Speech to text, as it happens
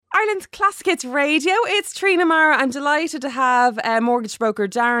Ireland's Classic Hits Radio. It's Trina Mara. I'm delighted to have mortgage broker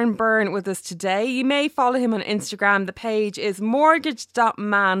Darren Byrne with us today. You may follow him on Instagram. The page is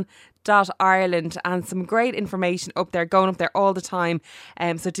mortgage.man.ireland, and some great information up there, going up there all the time.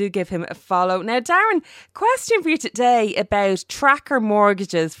 So do give him a follow. Now, Darren, question for you today about tracker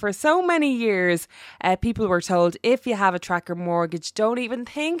mortgages. For so many years, people were told if you have a tracker mortgage, don't even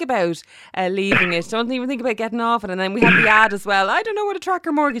think about leaving it. Don't even think about getting off it. And then we have the ad as well. I don't know what a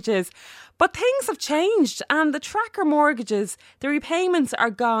tracker mortgage is. But things have changed, and the tracker mortgages, the repayments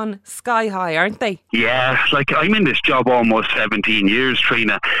are gone sky high, aren't they? Yeah, like I'm in this job almost 17 years,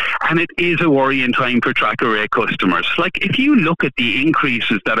 Trina, and it is a worrying time for tracker rate customers. Like if you look at the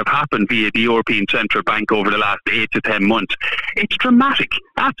increases that have happened via the European Central Bank over the last 8 to 10 months, it's dramatic,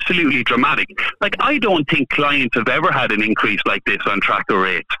 absolutely dramatic. Like I don't think clients have ever had an increase like this on tracker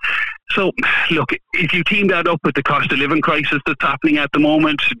rates. So, look, if you team that up with the cost of living crisis that's happening at the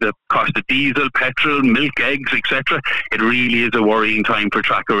moment, the cost of diesel, petrol, milk, eggs, etc., it really is a worrying time for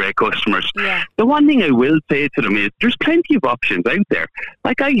tracker rate customers. Yeah. The one thing I will say to them is there's plenty of options out there.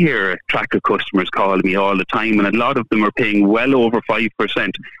 Like I hear tracker customers calling me all the time, and a lot of them are paying well over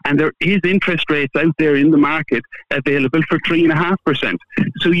 5%. And there is interest rates out there in the market available for 3.5%.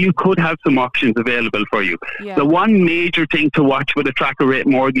 So you could have some options available for you. Yeah. The one major thing to watch with a tracker rate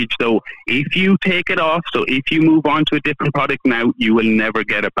mortgage, though, if you take it off, so if you move on to a different product now, you will never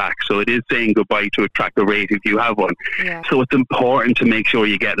get it back. So it is saying goodbye to a tracker rate if you have one. Yeah. So it's important to make sure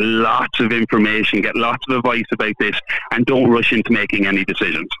you get lots of information, get lots of advice about this, and don't rush into making any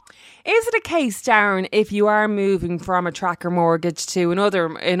decisions. Is it a case, Darren, if you are moving from a tracker mortgage to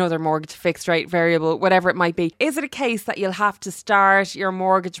another mortgage, fixed rate, variable, whatever it might be, is it a case that you'll have to start your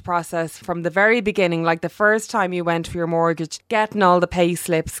mortgage process from the very beginning, like the first time you went for your mortgage, getting all the pay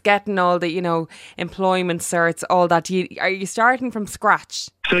slips, getting all the, employment certs, all that? Are you starting from scratch?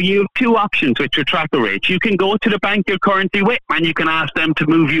 So you have two options with your tracker rates. You can go to the bank you're currently with and you can ask them to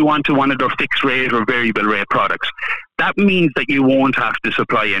move you on to one of their fixed rate or variable rate products. That means that you won't have to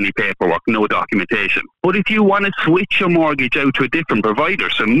supply any paperwork, no documentation. But if you want to switch your mortgage out to a different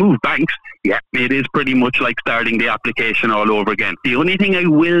provider, so move banks, yeah, it is pretty much like starting the application all over again. The only thing I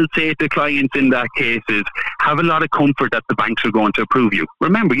will say to clients in that case is have a lot of comfort that the banks are going to approve you.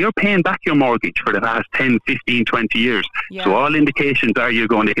 Remember, you're paying back your mortgage for the past 10, 15, 20 years. Yeah. So all indications are you're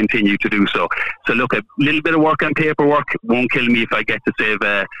going to continue to do so. So look, a little bit of work on paperwork won't kill me if I get to save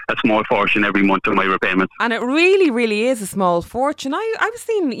a small portion every month on my repayments. And it really is a small fortune. I was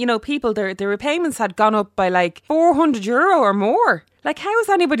seeing, people, their repayments had gone up by like €400 or more. Like, how is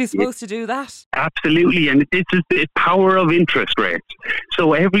anybody supposed to do that? Absolutely, and this is the power of interest rates.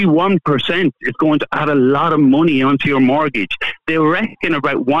 So every 1% is going to add a lot of money onto your mortgage. They reckon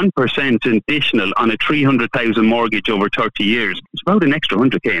about 1% additional on a 300,000 mortgage over 30 years. It's about an extra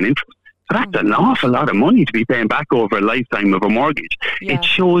 100k in interest. So that's an awful lot of money to be paying back over a lifetime of a mortgage. Yeah. It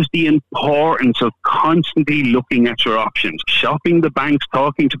shows the importance of constantly looking at your options, shopping the banks,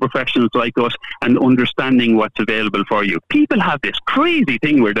 talking to professionals like us, and understanding what's available for you. People have this crazy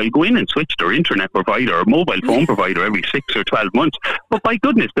thing where they'll go in and switch their internet provider or mobile phone provider every 6 or 12 months. But by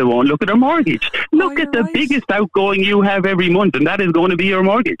goodness, they won't look at their mortgage. Look at the biggest outgoing you have every month, and that is going to be your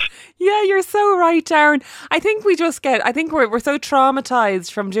mortgage. Yeah, you're so right, Darren. I think we're so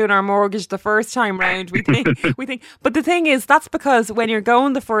traumatised from doing our mortgage the first time round. We think, but the thing is, that's because when you're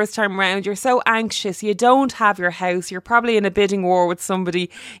going the first time round, you're so anxious. You don't have your house. You're probably in a bidding war with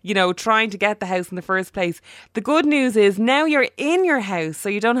somebody, trying to get the house in the first place. The good news is now you're in your house, so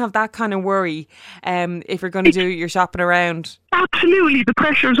you don't have that kind of worry if you're going to do your shopping around. Absolutely, the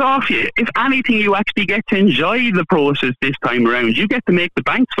pressure's off you. If anything, you actually get to enjoy the process this time around. You get to make the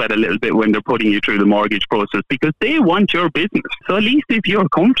bank sweat a little bit when they're putting you through the mortgage process because they want your business. So at least if you're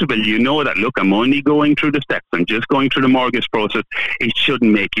comfortable, you know that, look, I'm only going through the steps. I'm just going through the mortgage process. It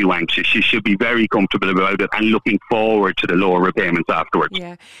shouldn't make you anxious. You should be very comfortable about it and looking forward to the lower repayments afterwards.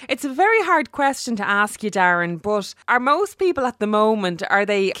 Yeah, it's a very hard question to ask you, Darren, but are most people at the moment, are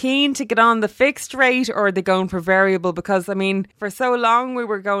they keen to get on the fixed rate or are they going for variable? Because, for so long we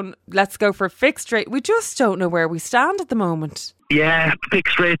were going, let's go for fixed rate. We just don't know where we stand at the moment. Yeah,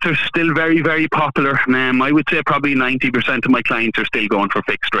 fixed rates are still very, very popular. I would say probably 90% of my clients are still going for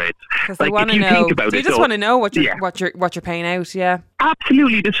fixed rates. Because they want to know. They just want to know what you're paying out. Yeah.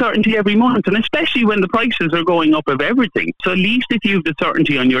 Absolutely, the certainty every month, and especially when the prices are going up of everything. So at least if you have the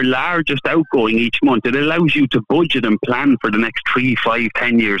certainty on your largest outgoing each month, it allows you to budget and plan for the next 3, 5,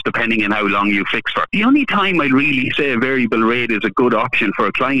 10 years, depending on how long you fix for. The only time I'd really say a variable rate is a good option for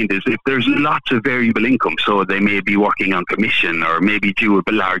a client is if there's lots of variable income. So they may be working on commission pension or maybe due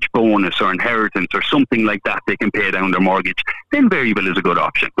a large bonus or inheritance or something like that, they can pay down their mortgage, then variable is a good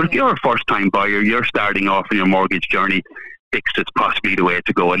option. But if you're a first-time buyer, you're starting off in your mortgage journey, fixed is possibly the way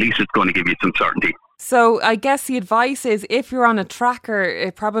to go. At least it's going to give you some certainty. So I guess the advice is, if you're on a tracker,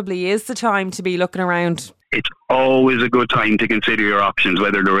 it probably is the time to be looking around. It's always a good time to consider your options,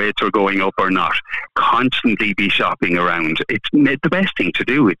 whether the rates are going up or not. Constantly be shopping around. It's the best thing to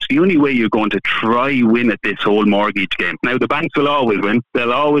do. It's the only way you're going to try win at this whole mortgage game. Now, the banks will always win.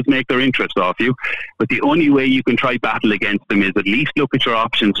 They'll always make their interest off you. But the only way you can try battle against them is at least look at your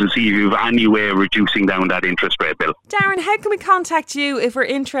options and see if you have any way of reducing down that interest rate bill. Darren, how can we contact you if we're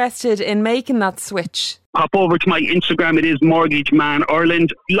interested in making that switch? Pop over to my Instagram. It is Mortgage Man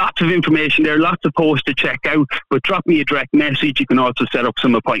Ireland. Lots of information there, lots of posts to check out. But drop me a direct message. You can also set up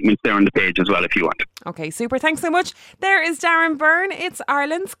some appointments there on the page as well if you want. Okay, super. Thanks so much. There is Darren Byrne. It's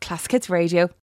Ireland's Classic Hits Radio.